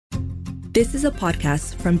This is a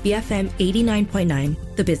podcast from BFM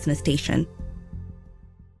 89.9, the business station.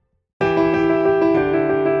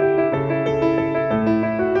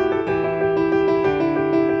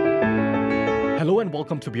 Hello and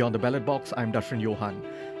welcome to Beyond the Ballot Box. I'm Dashran Johan.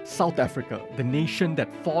 South Africa, the nation that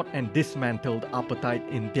fought and dismantled apartheid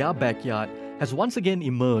in their backyard, has once again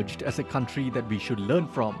emerged as a country that we should learn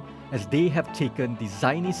from, as they have taken the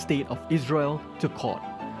Zionist state of Israel to court.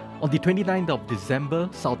 On the 29th of December,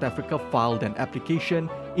 South Africa filed an application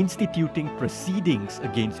instituting proceedings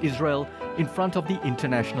against Israel in front of the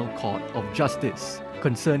International Court of Justice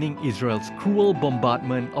concerning Israel's cruel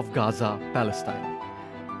bombardment of Gaza, Palestine.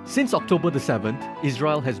 Since October the 7th,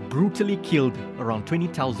 Israel has brutally killed around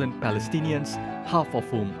 20,000 Palestinians, half of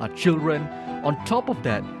whom are children. On top of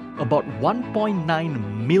that, about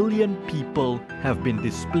 1.9 million people have been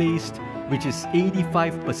displaced, which is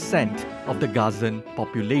 85% of the Gazan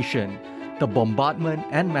population. The bombardment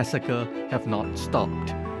and massacre have not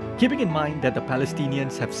stopped. Keeping in mind that the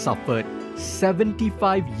Palestinians have suffered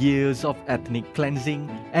 75 years of ethnic cleansing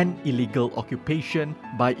and illegal occupation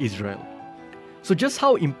by Israel. So just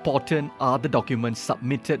how important are the documents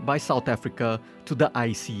submitted by South Africa to the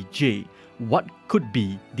ICJ? What could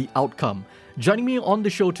be the outcome? Joining me on the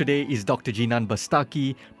show today is Dr. Jinan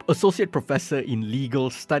Bastaki, Associate Professor in Legal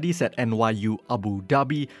Studies at NYU Abu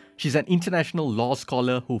Dhabi. She's an international law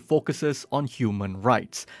scholar who focuses on human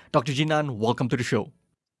rights. Dr. Jinan, welcome to the show.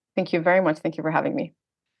 Thank you very much. Thank you for having me.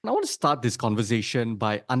 I want to start this conversation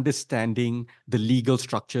by understanding the legal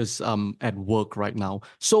structures at work right now.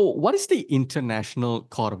 So what is the International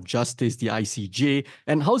Court of Justice, the ICJ,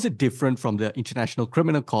 and how is it different from the International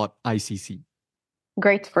Criminal Court, ICC?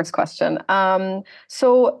 Great first question.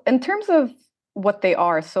 So in terms of what they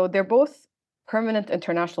are, so they're both permanent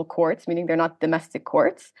international courts, meaning they're not domestic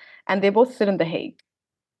courts, and they both sit in The Hague.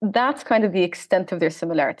 That's kind of the extent of their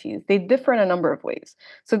similarities. They differ in a number of ways.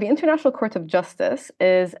 So the International Court of Justice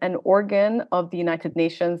is an organ of the United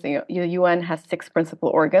Nations. The UN has 6 principal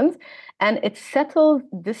organs, and it settles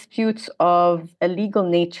disputes of a legal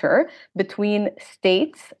nature between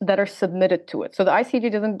states that are submitted to it. So the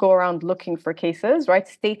ICJ doesn't go around looking for cases, right?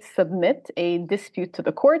 States submit a dispute to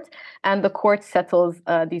the court, and the court settles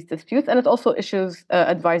these disputes, and it also issues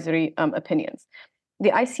advisory opinions. The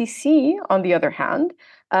ICC, on the other hand,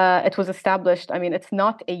 it was established, it's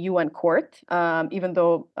not a UN court, even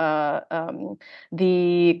though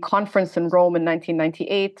the conference in Rome in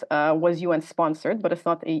 1998 was UN sponsored, but it's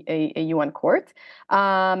not a UN court.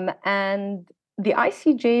 And the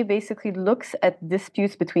ICJ basically looks at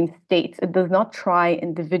disputes between states. It does not try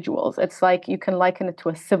individuals. It's like you can liken it to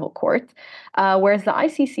a civil court, whereas the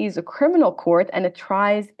ICC is a criminal court and it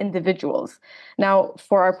tries individuals. Now,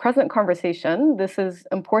 for our present conversation, this is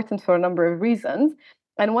important for a number of reasons.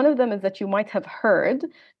 And one of them is that you might have heard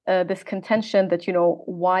this contention that,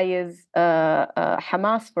 why is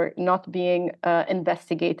Hamas for not being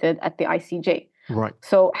investigated at the ICJ? Right.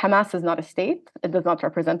 So Hamas is not a state. It does not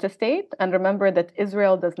represent a state. And remember that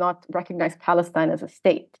Israel does not recognize Palestine as a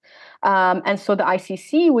state. And so the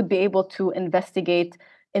ICC would be able to investigate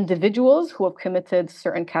individuals who have committed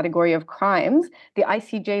certain category of crimes. The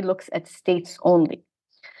ICJ looks at states only.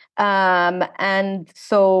 So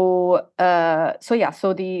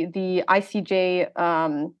the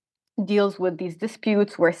ICJ deals with these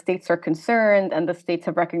disputes where states are concerned and the states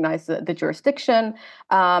have recognized the jurisdiction,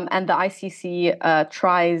 and the ICC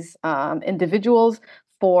tries individuals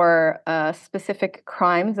for specific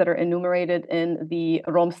crimes that are enumerated in the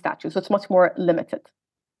Rome Statute. So it's much more limited.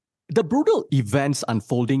 The brutal events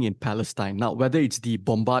unfolding in Palestine, now whether it's the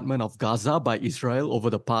bombardment of Gaza by Israel over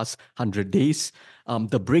the past 100 days,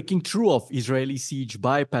 the breaking through of Israeli siege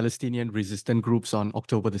by Palestinian resistant groups on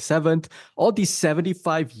October the 7th, or the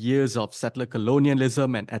 75 years of settler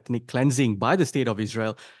colonialism and ethnic cleansing by the State of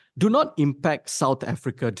Israel, do not impact South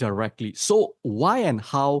Africa directly. So why and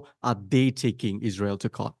how are they taking Israel to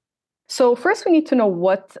court? So first, we need to know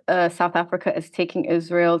what South Africa is taking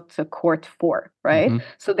Israel to court for, right? Mm-hmm.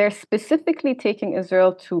 So they're specifically taking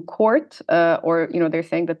Israel to court, or they're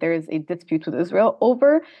saying that there is a dispute with Israel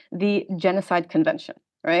over the Genocide Convention,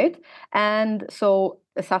 right? And so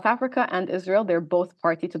South Africa and Israel, they're both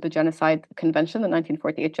party to the Genocide Convention, the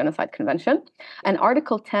 1948 Genocide Convention. And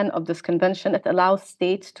Article 10 of this convention, it allows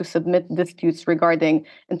states to submit disputes regarding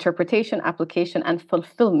interpretation, application, and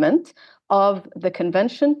fulfillment of the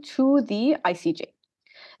convention to the ICJ.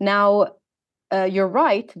 Now, you're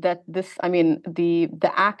right that the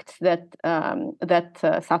acts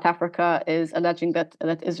that South Africa is alleging that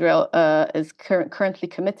Israel is currently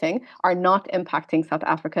committing are not impacting South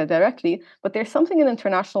Africa directly, but there's something in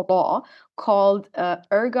international law called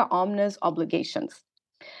erga omnes obligations.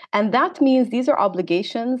 And that means these are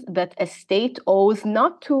obligations that a state owes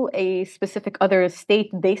not to a specific other state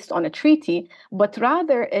based on a treaty, but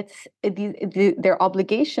rather they're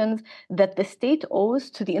obligations that the state owes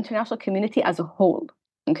to the international community as a whole.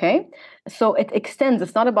 Okay, so it extends.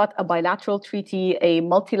 It's not about a bilateral treaty, a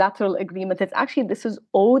multilateral agreement. It's actually, this is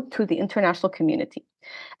owed to the international community.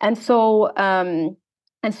 And so,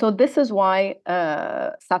 this is why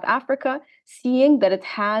South Africa, seeing that it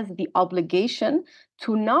has the obligation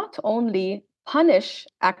to not only punish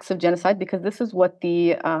acts of genocide, because this is what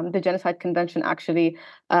the Genocide Convention actually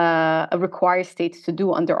requires states to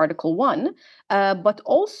do under Article 1, but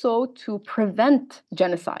also to prevent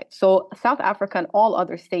genocide. So South Africa and all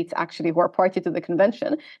other states actually who are party to the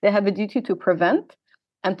convention, they have a duty to prevent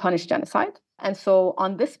and punish genocide. And so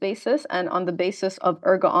on this basis and on the basis of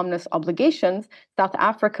erga omnes obligations, South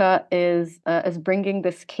Africa is bringing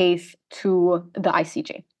this case to the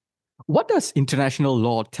ICJ. What does international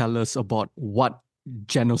law tell us about what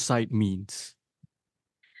genocide means?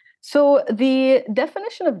 So the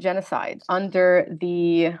definition of genocide under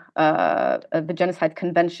the Genocide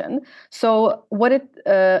Convention. So what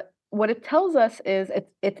it tells us is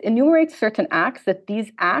it enumerates certain acts, that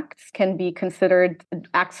these acts can be considered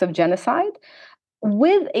acts of genocide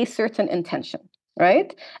with a certain intention,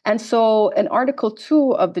 right? And so in Article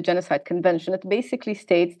 2 of the Genocide Convention, it basically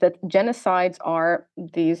states that genocides are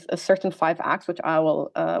these certain 5 acts, which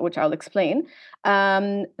I'll explain,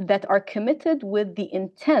 that are committed with the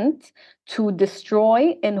intent to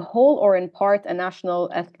destroy in whole or in part a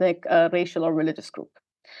national, ethnic, racial, or religious group.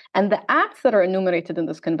 And the acts that are enumerated in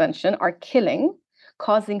this convention are killing,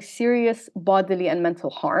 causing serious bodily and mental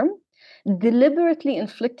harm, deliberately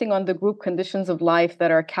inflicting on the group conditions of life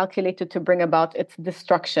that are calculated to bring about its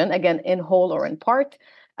destruction, again, in whole or in part,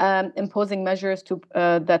 imposing measures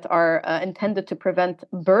that are intended to prevent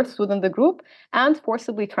births within the group, and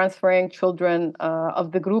forcibly transferring children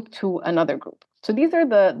of the group to another group. So these are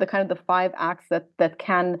the kind of the 5 acts that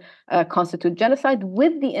can constitute genocide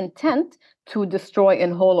with the intent to destroy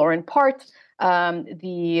in whole or in part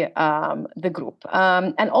the group.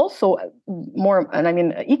 And also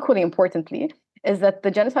equally importantly, is that the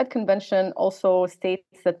Genocide Convention also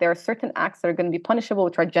states that there are certain acts that are going to be punishable,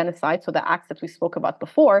 which are genocide, so the acts that we spoke about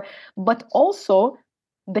before, but also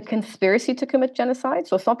the conspiracy to commit genocide.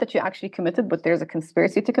 So it's not that you actually committed, but there's a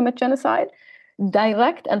conspiracy to commit genocide,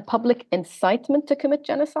 direct and public incitement to commit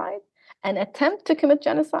genocide, an attempt to commit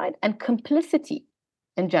genocide, and complicity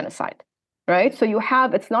in genocide. Right? So you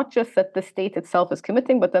have, it's not just that the state itself is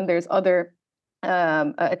committing, but then there's other,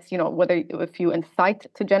 whether if you incite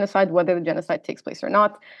to genocide, whether the genocide takes place or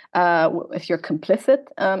not, if you're complicit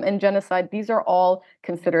in genocide, these are all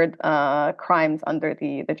considered crimes under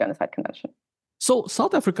the Genocide Convention. So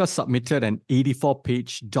South Africa submitted an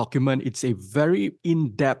 84-page document. It's a very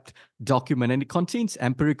in-depth document, and it contains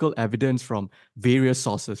empirical evidence from various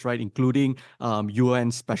sources, right, including UN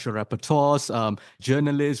special rapporteurs,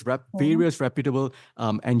 journalists, various reputable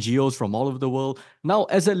NGOs from all over the world. Now,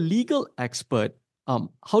 as a legal expert,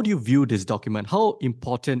 how do you view this document? How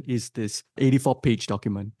important is this 84-page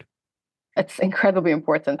document? It's incredibly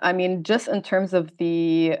important. I mean, just in terms of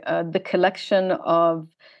the collection of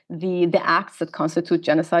the acts that constitute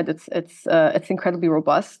genocide, it's incredibly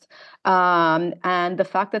robust, and the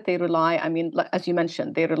fact that they rely, I mean, as you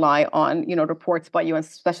mentioned, they rely on reports by UN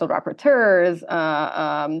special rapporteurs,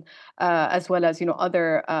 as well as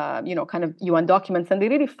other kind of UN documents, and they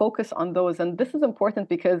really focus on those. And this is important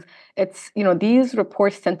because it's these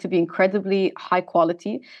reports tend to be incredibly high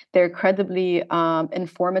quality. They're incredibly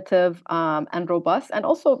informative and robust, and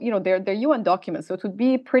also they're UN documents, so it would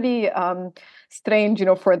be pretty strange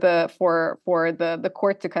for the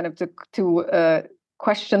court to kind of to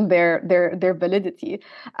question their validity.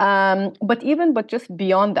 But just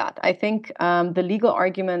beyond that, I think the legal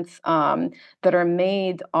arguments that are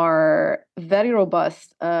made are very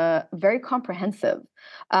robust, very comprehensive,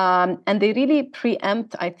 and they really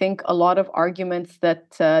preempt, I think, a lot of arguments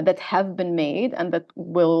that have been made and that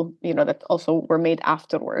will, that also were made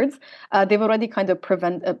afterwards. They've already kind of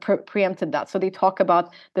preempted that. So they talk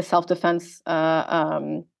about the self-defense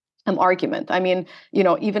argument. I mean,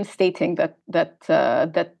 even stating that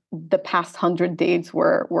the past 100 days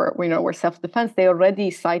were self-defense. They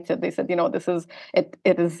already cited. They said, this is it.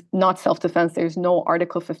 It is not self-defense. There's no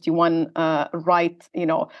Article 51 right.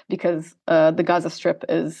 Because the Gaza Strip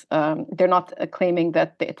is. They're not claiming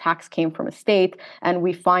that the attacks came from a state, and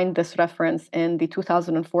we find this reference in the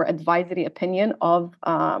 2004 advisory opinion of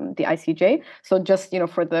the ICJ. So just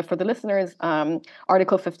for the listeners,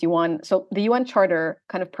 Article 51. So the UN Charter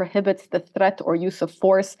kind of prohibits the threat or use of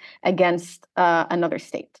force against another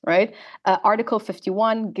state. right? Article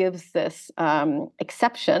 51 gives this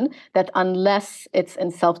exception that unless it's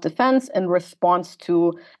in self-defense in response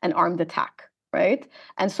to an armed attack, right?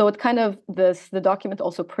 And so it kind of the document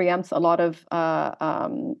also preempts a lot of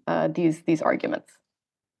these arguments.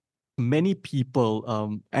 Many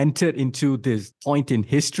people entered into this point in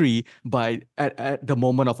history at the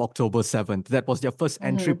moment of October 7th. That was their first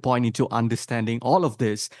entry point into understanding all of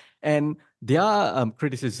this. And their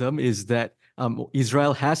criticism is that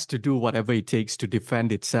Israel has to do whatever it takes to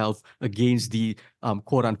defend itself against the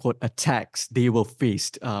quote-unquote attacks they were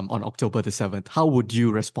faced on October the 7th. How would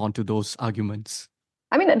you respond to those arguments?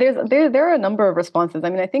 I mean, there are a number of responses. I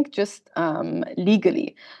mean, I think just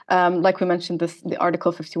legally, like we mentioned, the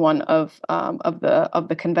Article 51 of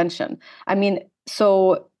the convention. I mean,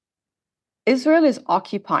 so Israel is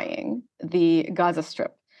occupying the Gaza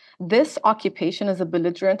Strip. This occupation is a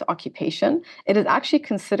belligerent occupation. It is actually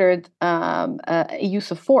considered a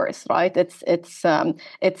use of force, right?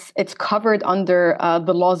 It's covered under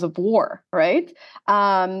the laws of war, right?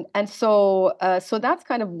 And so that's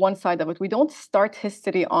kind of one side of it. We don't start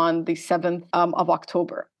history on the 7th of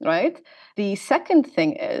October, right? The second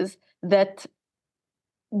thing is that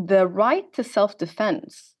the right to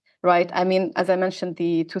self-defense, right? I mean, as I mentioned,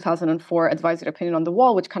 the 2004 advisory opinion on the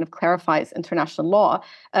wall, which kind of clarifies international law,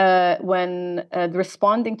 when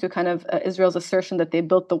responding to kind of Israel's assertion that they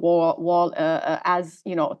built the wall as,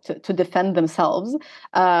 to defend themselves,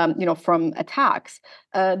 from attacks.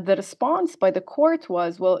 The response by the court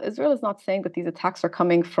was, well, Israel is not saying that these attacks are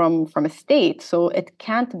coming from a state, so it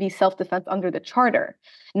can't be self-defense under the charter.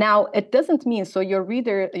 Now, it doesn't mean, so your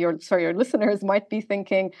listeners might be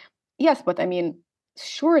thinking, yes, but I mean,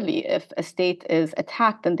 surely if a state is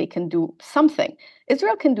attacked, then they can do something.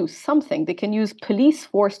 Israel can do something. They can use police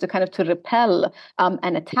force to kind of to repel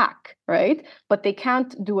an attack, right? But they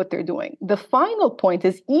can't do what they're doing. The final point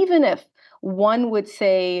is, even if one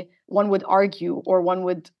would argue, or one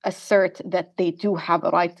would assert that they do have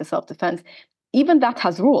a right to self-defense, even that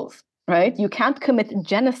has rules, right? You can't commit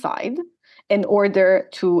genocide in order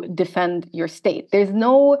to defend your state. There's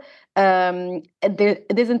no, there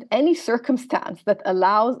isn't any circumstance that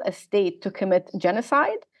allows a state to commit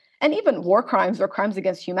genocide and even war crimes or crimes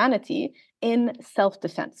against humanity in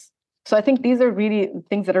self-defense. So I think these are really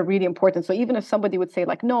things that are really important. So even if somebody would say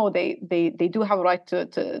like, no, they do have a right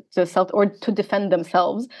to self or to defend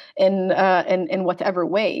themselves in whatever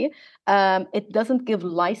way, it doesn't give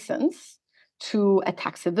license to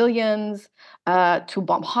attack civilians, to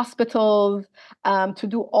bomb hospitals, to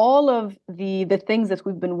do all of the things that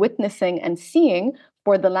we've been witnessing and seeing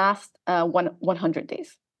for the last 100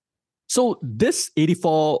 days. So this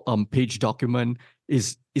 84-page document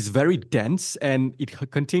is very dense, and it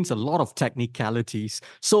contains a lot of technicalities.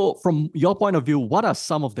 So from your point of view, what are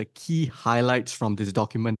some of the key highlights from this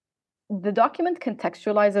document? The document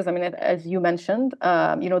contextualizes, I mean, as you mentioned,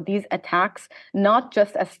 these attacks, not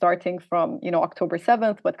just as starting from, October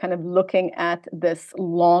 7th, but kind of looking at this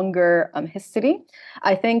longer history.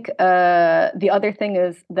 I think the other thing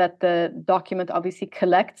is that the document obviously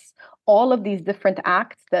collects all of these different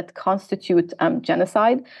acts that constitute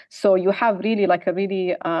genocide. So you have really like a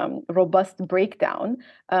really robust breakdown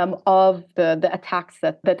of the attacks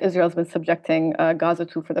that Israel has been subjecting Gaza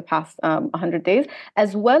to for the past 100 days,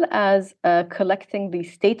 as well as collecting the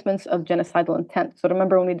statements of genocidal intent. So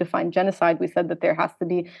remember, when we defined genocide, we said that there has to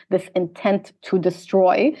be this intent to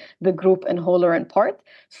destroy the group in whole or in part.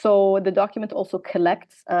 So the document also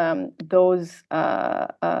collects those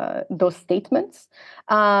statements.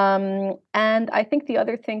 And I think the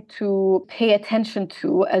other thing to pay attention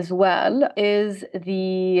to as well is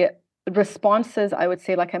the responses, I would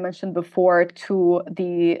say, like I mentioned before, to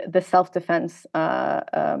the self-defense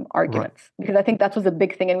arguments. Right. Because I think that was a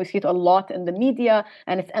big thing, and we see it a lot in the media,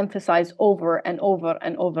 and it's emphasized over and over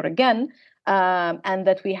and over again, and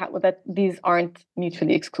that these aren't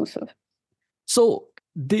mutually exclusive. So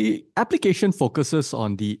the application focuses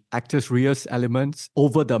on the actus reus elements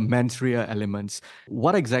over the mens rea elements.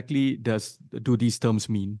 What exactly do these terms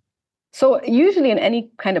mean? So usually in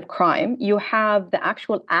any kind of crime, you have the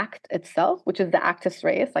actual act itself, which is the actus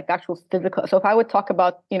reus, like the actual physical. So if I would talk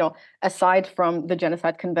about, aside from the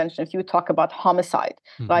Genocide Convention, if you would talk about homicide,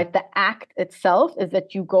 right? The act itself is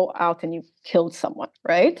that you go out and you killed someone,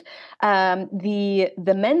 right?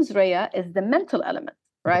 The mens rea is the mental element.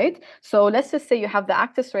 Right. So let's just say you have the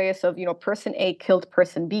actus reus of, person A killed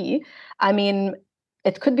person B. I mean,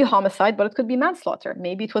 it could be homicide, but it could be manslaughter.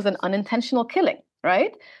 Maybe it was an unintentional killing.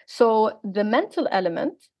 Right. So the mental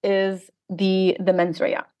element is the mens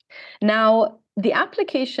rea. Now, the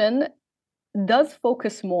application does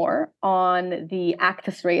focus more on the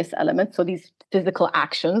actus reus element, so these physical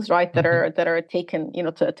actions, right, that are taken,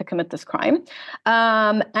 to commit this crime.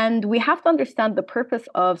 And we have to understand the purpose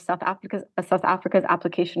of South Africa's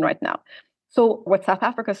application right now. So what South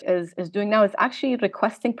Africa is doing now is actually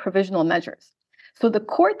requesting provisional measures. So the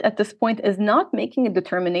court at this point is not making a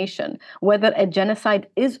determination whether a genocide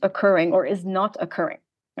is occurring or is not occurring,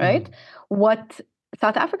 right? What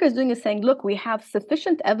South Africa is doing is saying, look, we have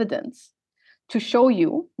sufficient evidence to show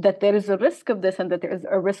you that there is a risk of this and that there is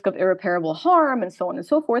a risk of irreparable harm and so on and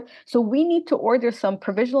so forth. So we need to order some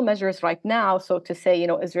provisional measures right now. So to say,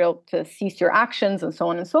 Israel to cease your actions and so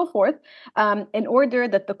on and so forth, in order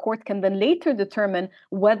that the court can then later determine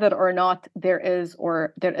whether or not there is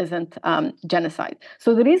or there isn't genocide.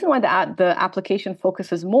 So the reason why the application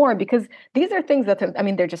focuses more, because these are things that,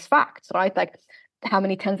 they're just facts, right? Like, how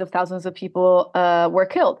many tens of thousands of people were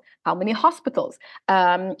killed, how many hospitals,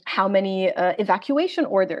 how many evacuation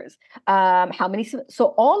orders,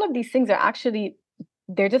 so all of these things are actually,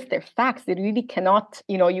 they're facts. They really cannot,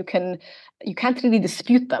 you can't really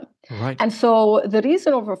dispute them. Right. And so the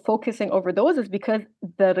reason over focusing over those is because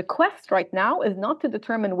the request right now is not to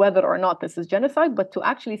determine whether or not this is genocide, but to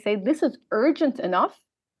actually say this is urgent enough,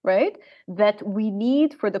 right, that we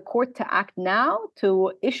need for the court to act now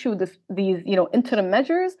to issue these interim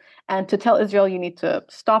measures and to tell Israel you need to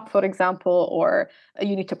stop, for example, or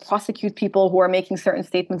you need to prosecute people who are making certain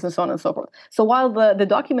statements and so on and so forth. So while the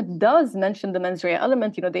document does mention the mens rea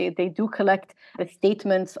element, they do collect the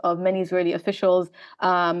statements of many Israeli officials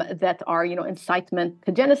that are incitement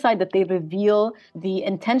to genocide, that they reveal the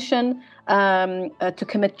intention to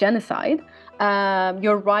commit genocide.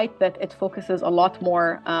 You're right that it focuses a lot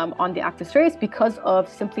more on the actus reus because of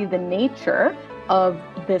simply the nature of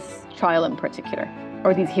this trial in particular,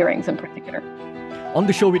 or these hearings in particular. On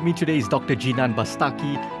the show with me today is Dr. Jinan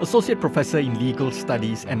Bastaki, Associate Professor in Legal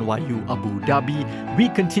Studies, NYU Abu Dhabi. We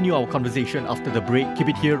continue our conversation after the break. Keep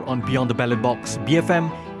it here on Beyond the Ballot Box, BFM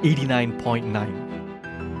 89.9.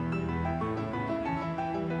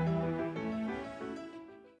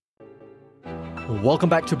 Welcome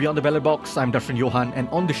back to Beyond the Ballot Box. I'm Dr. Johan, and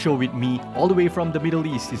on the show with me, all the way from the Middle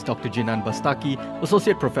East, is Dr. Jinan Bastaki,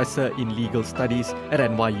 Associate Professor in Legal Studies at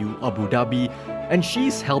NYU Abu Dhabi. And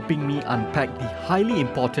she's helping me unpack the highly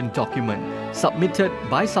important document submitted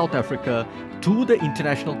by South Africa to the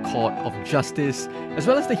International Court of Justice, as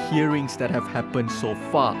well as the hearings that have happened so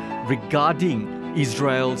far regarding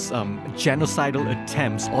Israel's genocidal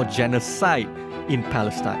attempts or genocide in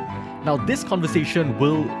Palestine. Now, this conversation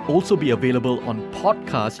will also be available on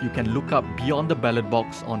podcast. You can look up Beyond the Ballot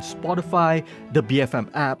Box on Spotify, the BFM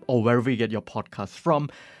app, or wherever you get your podcasts from.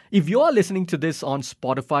 If you are listening to this on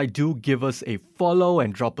Spotify, do give us a follow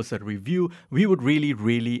and drop us a review. We would really,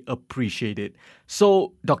 really appreciate it.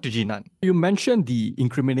 So, Dr. Jinan, you mentioned the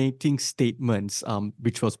incriminating statements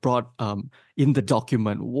which was brought in the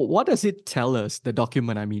document. What does it tell us, the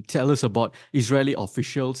document, tell us about Israeli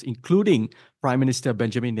officials, including Prime Minister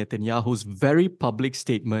Benjamin Netanyahu's very public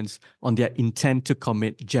statements on their intent to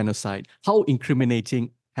commit genocide? How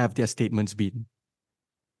incriminating have their statements been?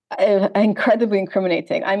 Incredibly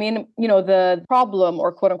incriminating. The problem,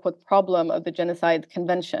 or quote unquote problem, of the Genocide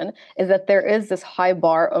Convention is that there is this high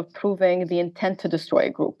bar of proving the intent to destroy a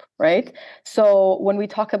group, right? So when we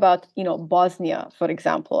talk about, Bosnia, for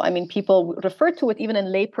example, people refer to it even in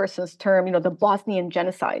layperson's term, the Bosnian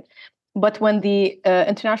genocide. But when the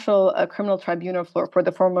International Criminal Tribunal for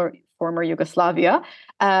the former Yugoslavia,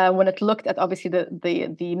 when it looked at obviously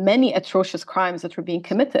the many atrocious crimes that were being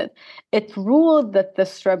committed, it ruled that the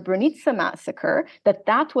Srebrenica massacre,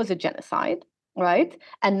 that was a genocide, right?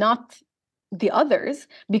 And not the others,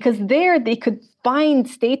 because there they could find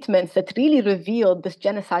statements that really revealed this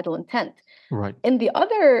genocidal intent. Right. In the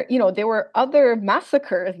other, there were other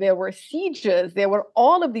massacres, there were sieges, there were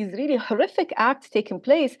all of these really horrific acts taking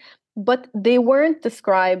place, but they weren't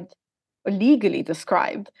legally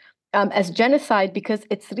described as genocide, because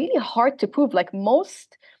it's really hard to prove. Like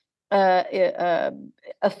most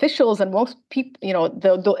officials and most people,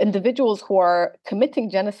 the individuals who are committing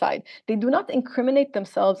genocide, they do not incriminate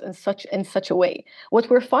themselves in such a way. What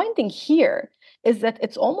we're finding here is that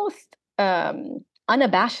it's almost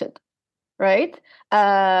unabashed, right?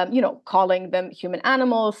 Calling them human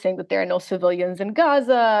animals, saying that there are no civilians in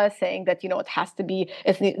Gaza, saying that,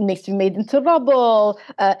 it needs to be made into rubble,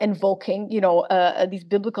 invoking, these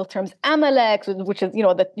biblical terms, Amalek, which is,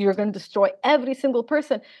 that you're going to destroy every single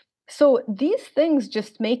person. So these things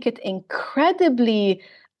just make it incredibly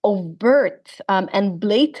overt and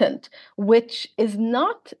blatant, which is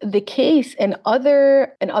not the case in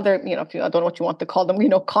other if you, I don't know what you want to call them,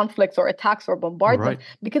 conflicts or attacks or bombardments, Right.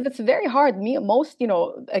 because it's very hard. Most,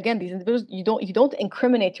 again, these individuals, you don't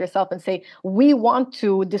incriminate yourself and say we want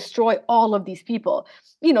to destroy all of these people.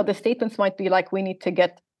 The statements might be like, we need to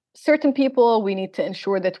get certain people, we need to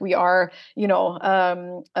ensure that we are,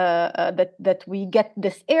 that we get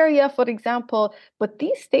this area, for example. But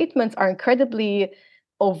these statements are incredibly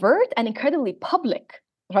overt and incredibly public,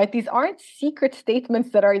 right? These aren't secret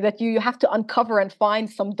statements that you have to uncover and find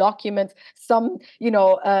some documents, some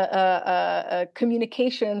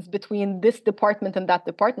communications between this department and that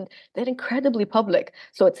department. They're incredibly public,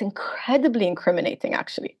 so it's incredibly incriminating,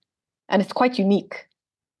 actually, and it's quite unique.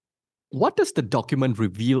 What does the document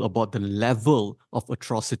reveal about the level of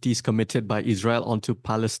atrocities committed by Israel onto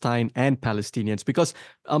Palestine and Palestinians? Because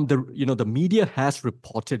the media has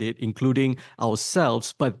reported it, including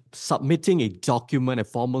ourselves, but submitting a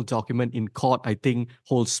formal document in court, I think,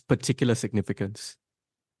 holds particular significance.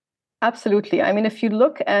 Absolutely. I mean, if you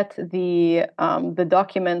look at the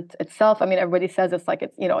document itself, I mean, everybody says it's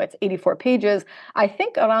 84 pages. I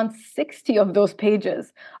think around 60 of those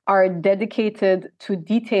pages are dedicated to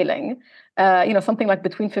detailing. Something like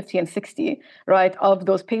between 50 and 60, right, of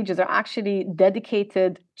those pages are actually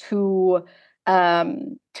dedicated to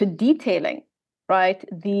detailing, right,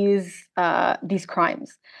 these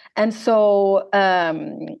crimes. And so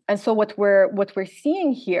what we're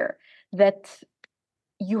seeing here, that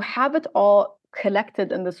you have it all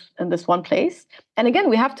collected in this one place. And again,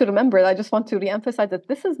 we have to remember, I just want to reemphasize that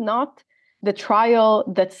this is not the trial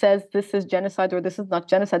that says this is genocide or this is not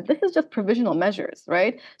genocide. This is just provisional measures,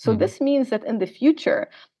 right? So this means that in the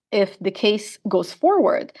future, if the case goes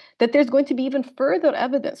forward, that there's going to be even further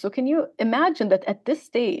evidence. So can you imagine that at this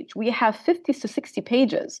stage, we have 50 to 60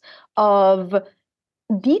 pages of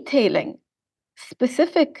detailing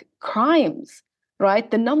specific crimes,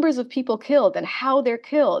 right? The numbers of people killed and how they're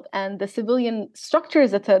killed, and the civilian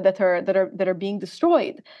structures that are being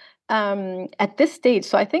destroyed at this stage.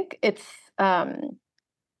 So I think it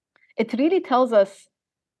really tells us.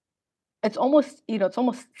 It's almost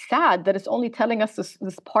sad that it's only telling us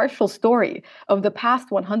this partial story of the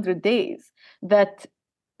past 100 days. That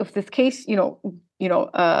if this case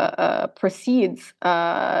proceeds,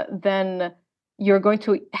 then you're going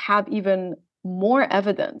to have even more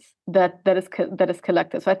evidence that is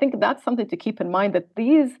collected. So I think that's something to keep in mind, that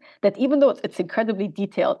even though it's incredibly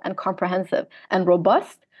detailed and comprehensive and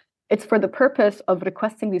robust, it's for the purpose of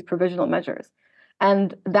requesting these provisional measures,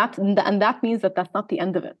 and that means that that's not the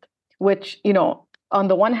end of it. Which, on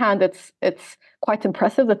the one hand, it's quite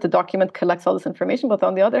impressive that the document collects all this information, but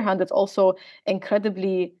on the other hand, it's also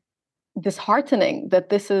incredibly disheartening that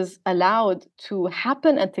this is allowed to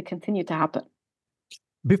happen and to continue to happen.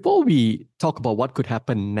 Before we talk about what could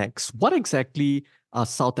happen next, what exactly are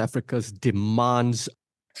South Africa's demands?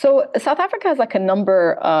 So South Africa has like a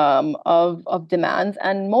number of demands,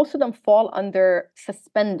 and most of them fall under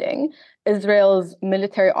suspending Israel's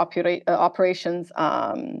military operations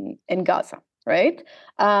in Gaza. Right.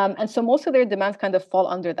 And so most of their demands kind of fall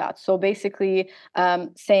under that. So basically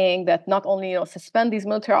saying that not only, suspend these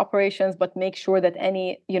military operations, but make sure that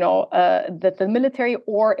that the military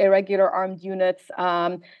or irregular armed units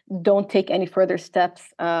don't take any further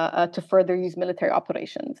steps to further use military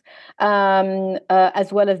operations,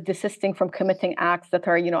 as well as desisting from committing acts that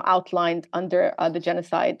are, outlined under the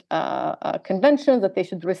genocide conventions, that they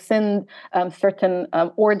should rescind certain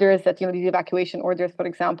orders, that, these evacuation orders, for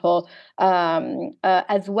example,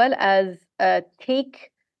 as well as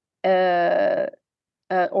take or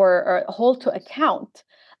hold to account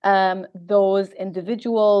those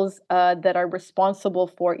individuals that are responsible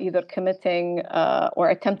for either committing or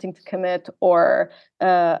attempting to commit or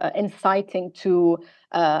inciting to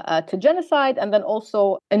genocide, and then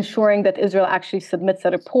also ensuring that Israel actually submits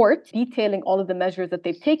a report detailing all of the measures that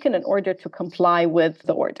they've taken in order to comply with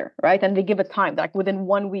the order, right? And they give a time, like within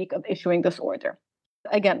 1 week of issuing this order.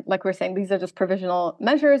 Again, like we're saying, these are just provisional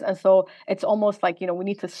measures. And so it's almost like, we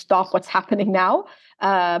need to stop what's happening now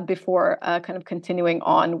before kind of continuing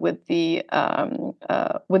on with the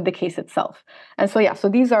case itself. And so, so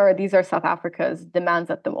these are South Africa's demands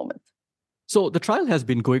at the moment. So the trial has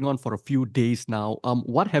been going on for a few days now.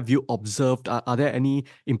 What have you observed? Are there any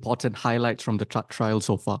important highlights from the trial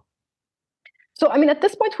so far? So, I mean, at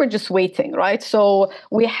this point, we're just waiting, right? So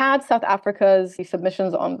we had South Africa's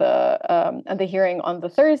submissions on the hearing on the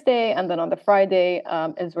Thursday, and then on the Friday,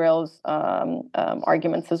 Israel's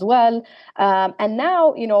arguments as well. And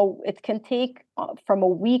now, it can take from a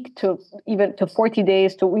week to even to 40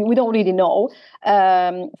 days to we don't really know,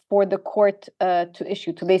 for the court to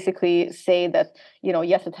issue, to basically say that,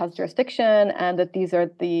 yes, it has jurisdiction, and that these are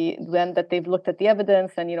then that they've looked at the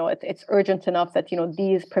evidence, and it's urgent enough that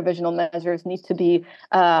these provisional measures need to be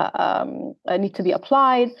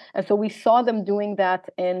applied. And so we saw them doing that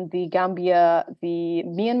in the Gambia v.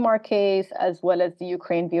 Myanmar case, as well as the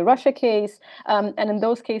Ukraine v. Russia case. And in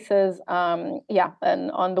those cases,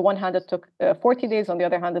 and on the one hand, it took 40 days. On the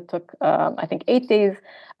other hand, it took, I think, 8 days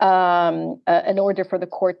in order for the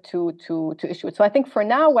court to issue it. So I think for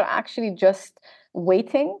now, we're actually just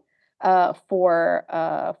waiting for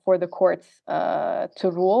the courts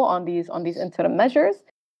to rule on these interim measures.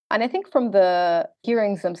 And I think from the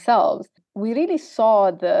hearings themselves, we really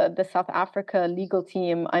saw the South Africa legal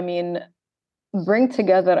team, bring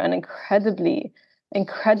together an incredibly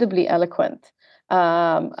eloquent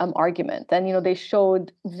argument. And they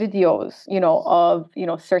showed videos of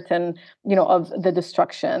certain of the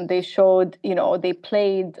destruction. They showed they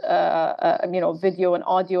played video and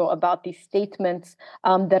audio about these statements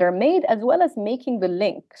that are made, as well as making the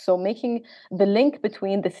link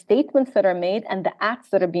between the statements that are made and the acts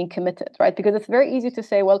that are being committed, right? Because it's very easy to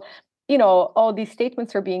say, well, all these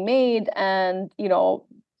statements are being made, and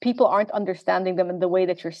people aren't understanding them in the way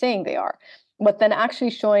that you're saying they are. But then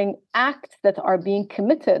actually showing acts that are being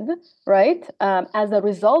committed, right, as a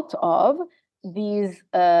result of these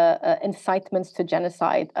incitements to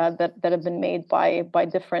genocide that have been made by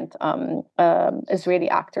different Israeli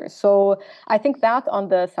actors. So I think that on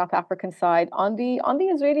the South African side. On the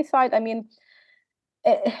Israeli side,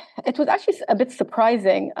 it was actually a bit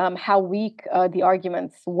surprising how weak the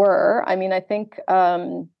arguments were. I think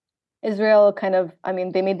Israel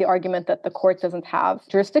they made the argument that the court doesn't have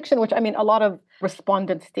jurisdiction, which a lot of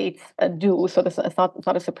respondent states do. So it's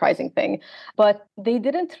not a surprising thing, but they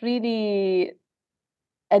didn't really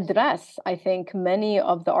address, I think, many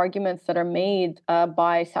of the arguments that are made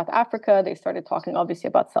by South Africa. They started talking obviously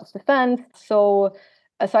about self-defense. So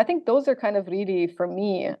I think those are kind of really, for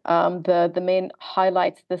me, the main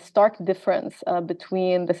highlights, the stark difference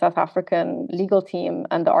between the South African legal team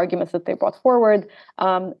and the arguments that they brought forward,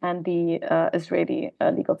 and the Israeli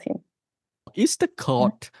legal team. Is the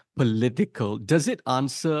court political? Does it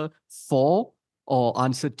answer for or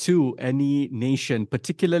answer to any nation,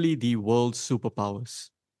 particularly the world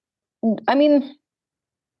superpowers?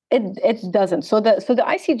 It doesn't. So the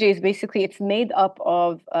ICJ is basically, it's made up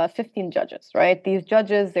of 15 judges, right? These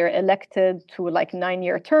judges, they're elected to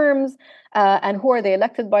 9-year terms. And who are they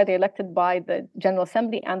elected by? They're elected by the General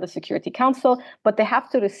Assembly and the Security Council, but they have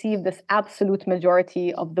to receive this absolute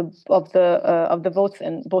majority of the votes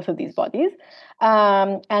in both of these bodies.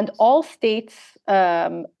 And all states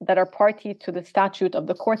that are party to the statute of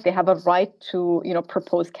the court, they have a right to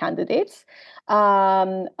propose candidates.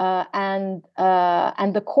 And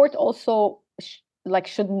the court also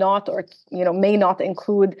should not, or may not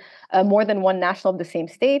include more than one national of the same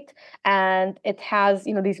state. And it has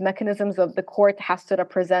these mechanisms of the court has to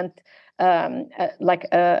represent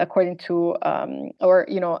according to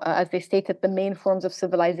as they stated, the main forms of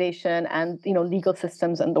civilization and legal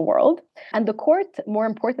systems in the world. And the court, more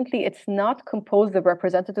importantly, it's not composed of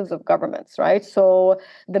representatives of governments, right? So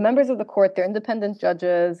the members of the court, they're independent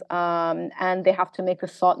judges, and they have to make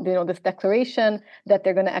this declaration that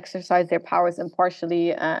they're going to exercise their powers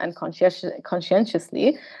impartially and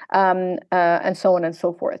conscientiously, and so on and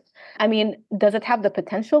so forth. Does it have the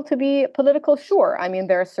potential to be political? Sure.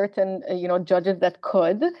 There are certain judges that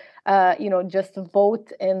could just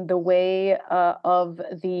vote in the way of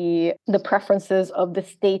the preferences of the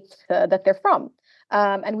state that they're from.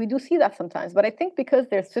 And we do see that sometimes. But I think because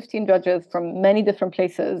there's 15 judges from many different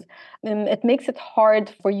places, it makes it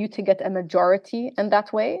hard for you to get a majority in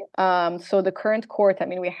that way. So the current court,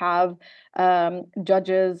 we have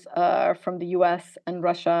judges from the US and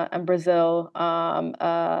Russia and Brazil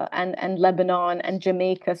and Lebanon and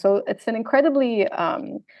Jamaica. So it's an incredibly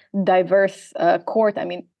diverse court.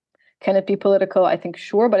 Can it be political? I think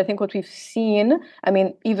sure. But I think what we've seen,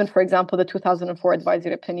 even, for example, the 2004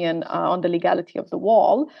 advisory opinion on the legality of the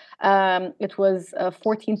wall, it was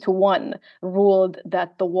 14-1 ruled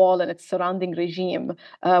that the wall and its surrounding regime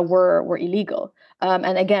were illegal.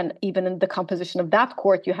 And again, even in the composition of that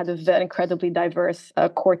court, you had a very incredibly diverse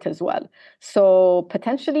court as well. So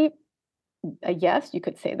potentially, yes, you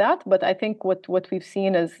could say that, but I think what we've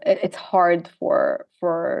seen is it's hard for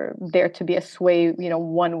there to be a sway,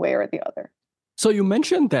 one way or the other. So you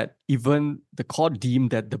mentioned that even the court deemed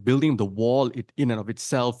that the building of the wall in and of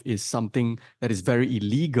itself is something that is very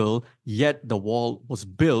illegal, yet the wall was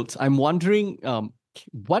built. I'm wondering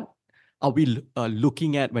what are we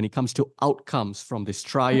looking at when it comes to outcomes from this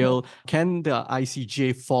trial? Can the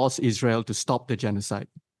ICJ force Israel to stop the genocide?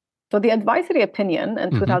 So the advisory opinion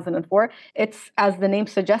in 2004, it's, as the name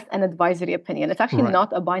suggests, an advisory opinion. It's actually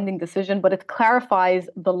not a binding decision, but it clarifies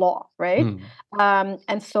the law, right?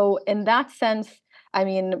 And so in that sense, I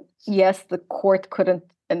mean, yes, the court couldn't,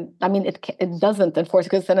 and I mean, it doesn't enforce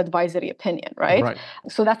because it's an advisory opinion, right?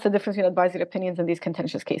 So that's the difference between advisory opinions in these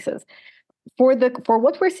contentious cases. For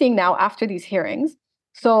what we're seeing now after these hearings,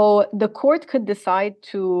 so the court could decide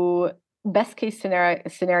to, best case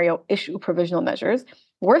scenario, issue provisional measures.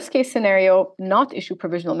 Worst case scenario, not issue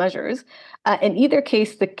provisional measures. In either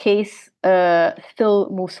case, the case still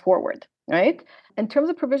moves forward, right? In terms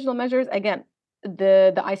of provisional measures, again,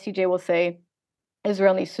 the ICJ will say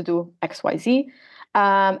Israel needs to do X, Y, Z.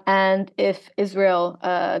 And if Israel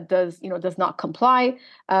does not comply,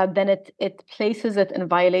 then it places it in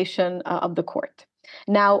violation of the court.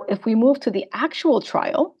 Now, if we move to the actual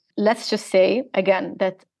trial, let's just say again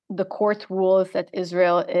that the court rules that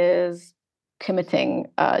Israel is committing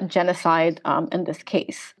genocide in this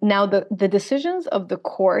case. Now, the decisions of the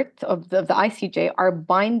court, of the ICJ, are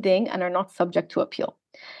binding and are not subject to appeal.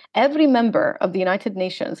 Every member of the United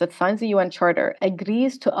Nations that signs the UN Charter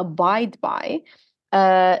agrees to abide by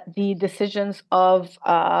the decisions of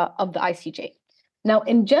the ICJ. Now,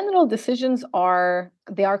 in general, decisions are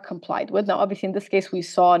complied with. Now, obviously, in this case, we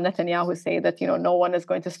saw Netanyahu say that no one is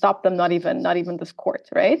going to stop them, not even this court,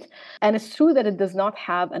 right? And it's true that it does not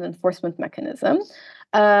have an enforcement mechanism.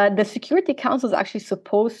 The Security Council is actually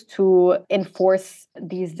supposed to enforce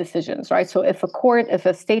these decisions, right? So if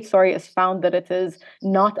a state is found that it is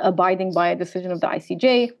not abiding by a decision of the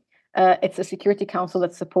ICJ, it's the Security Council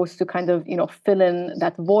that's supposed to kind of fill in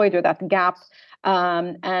that void or that gap.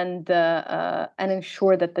 And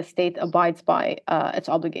ensure that the state abides by its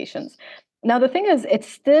obligations. Now, the thing is, it's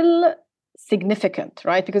still significant,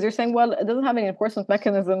 right? Because you're saying, well, it doesn't have any enforcement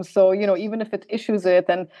mechanism, so even if it issues it,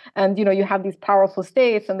 and you have these powerful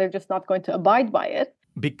states, and they're just not going to abide by it.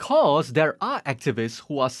 Because there are activists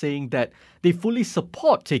who are saying that they fully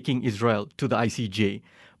support taking Israel to the ICJ,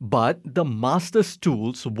 but the master's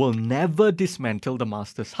tools will never dismantle the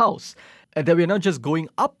master's house. And that we're not just going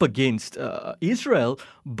up against Israel,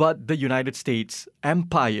 but the United States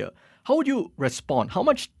empire. How would you respond? How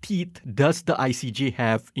much teeth does the ICJ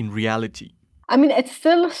have in reality? I mean, it's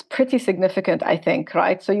still pretty significant, I think,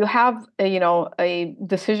 right? So you have, a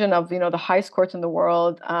decision of, the highest court in the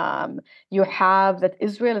world. You have that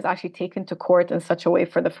Israel is actually taken to court in such a way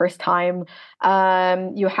for the first time.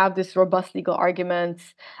 You have this robust legal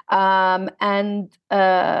arguments. And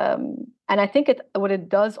I think what it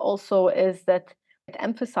does also is that it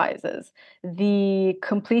emphasizes the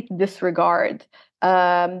complete disregard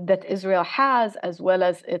that Israel has, as well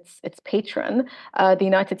as its patron, the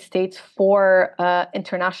United States, for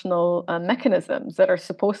international mechanisms that are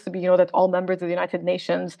supposed to be, that all members of the United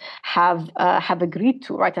Nations have agreed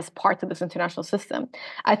to, right, as part of this international system.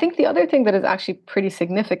 I think the other thing that is actually pretty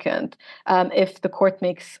significant, if the court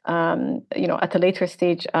makes, at a later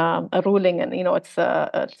stage, a ruling, and it's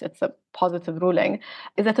a positive ruling,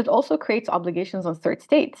 is that it also creates obligations on third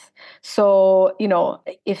states. So,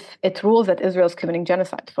 if it rules that Israel is committing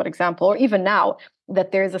genocide, for example, or even now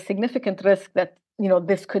that there is a significant risk that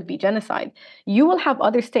this could be genocide, you will have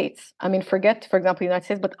other states. I mean, forget, for example, the United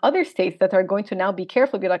States, but other states that are going to now be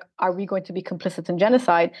careful, be like, are we going to be complicit in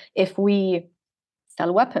genocide if we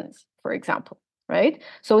sell weapons, for example? Right?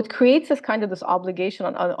 So it creates this obligation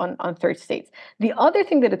on third states. The other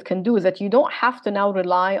thing that it can do is that you don't have to now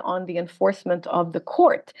rely on the enforcement of the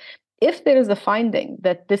court. If there is a finding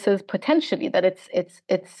that this is potentially, that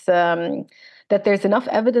that there's enough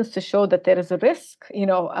evidence to show that there is a risk,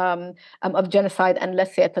 of genocide, and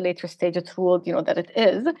let's say at a later stage it's ruled, that it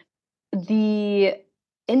is, the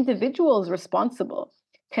individuals responsible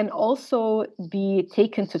can also be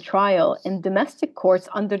taken to trial in domestic courts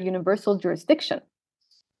under universal jurisdiction.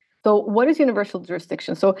 So what is universal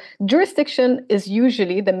jurisdiction? So jurisdiction is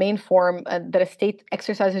usually the main form that a state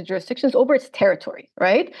exercises jurisdictions over its territory,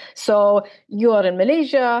 right? So you are in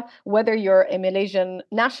Malaysia, whether you're a Malaysian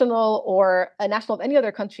national or a national of any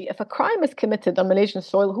other country, if a crime is committed on Malaysian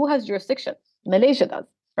soil, who has jurisdiction? Malaysia does.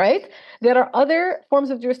 Right? There are other forms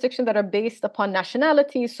of jurisdiction that are based upon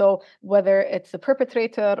nationality. So whether it's the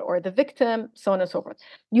perpetrator or the victim, so on and so forth.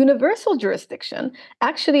 Universal jurisdiction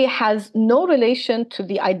actually has no relation to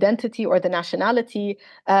the identity or the nationality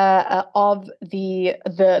of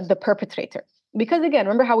the perpetrator. Because again,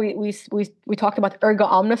 remember how we talked about erga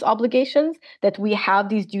omnes obligations, that we have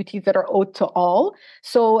these duties that are owed to all.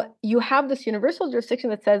 So you have this universal jurisdiction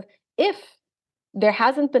that says if there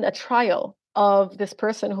hasn't been a trial of this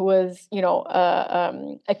person who is,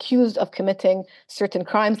 accused of committing certain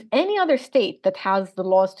crimes, any other state that has the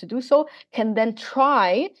laws to do so can then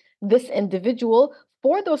try this individual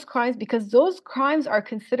for those crimes, because those crimes are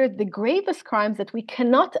considered the gravest crimes that we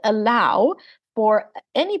cannot allow for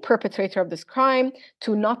any perpetrator of this crime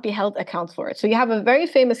to not be held accountable for it. So you have a very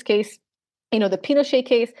famous case, the Pinochet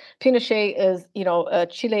case. Pinochet is,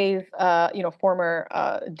 Chile's, former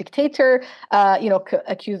dictator,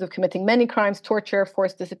 accused of committing many crimes, torture,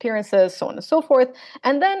 forced disappearances, so on and so forth.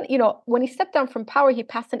 And then, when he stepped down from power, he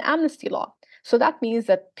passed an amnesty law. So that means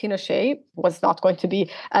that Pinochet was not going to be,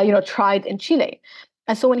 tried in Chile.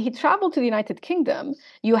 And so when he traveled to the United Kingdom,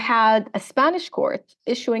 you had a Spanish court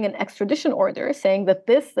issuing an extradition order saying that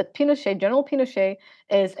Pinochet, General Pinochet,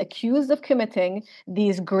 is accused of committing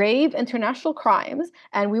these grave international crimes,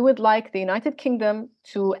 and we would like the United Kingdom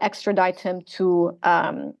to extradite him to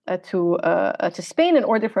Spain in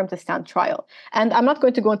order for him to stand trial. And I'm not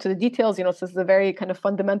going to go into the details, this is a very kind of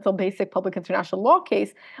fundamental, basic public international law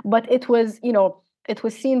case, but it was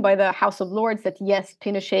seen by the House of Lords that yes,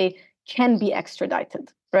 Pinochet can be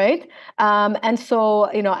extradited, right? And so,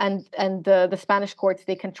 the Spanish courts,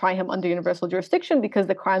 they can try him under universal jurisdiction because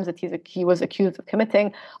the crimes that he was accused of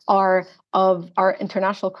committing are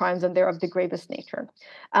international crimes, and they're of the gravest nature.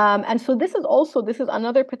 And so this is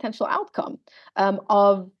another potential outcome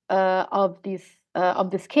of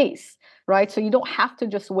this case, right? So you don't have to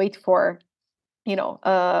just wait for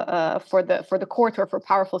for the court or for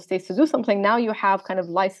powerful states to do something. Now you have kind of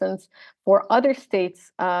license for other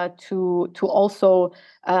states to also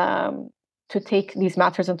to take these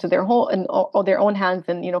matters into their own hands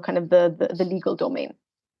and kind of the legal domain.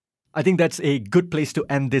 I think that's a good place to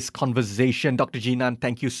end this conversation. Dr. Jinan,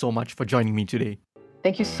 thank you so much for joining me today.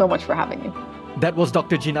 Thank you so much for having me. That was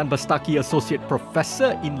Dr. Jinan Bastaki, Associate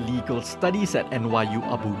Professor in Legal Studies at NYU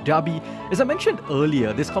Abu Dhabi. As I mentioned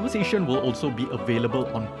earlier, this conversation will also be available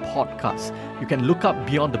on podcasts. You can look up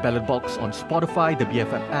Beyond the Ballot Box on Spotify, the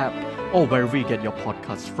BFM app, or wherever you get your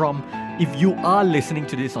podcasts from. If you are listening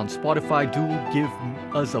to this on Spotify, do give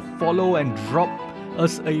us a follow and drop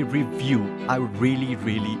us a review. I would really,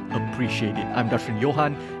 really appreciate it. I'm Darshan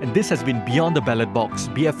Johan, and this has been Beyond the Ballot Box,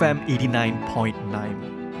 BFM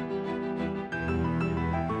 89.9.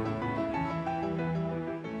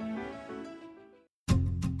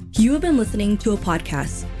 You have been listening to a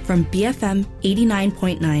podcast from BFM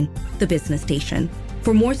 89.9, the business station.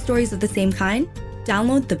 For more stories of the same kind,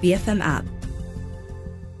 download the BFM app.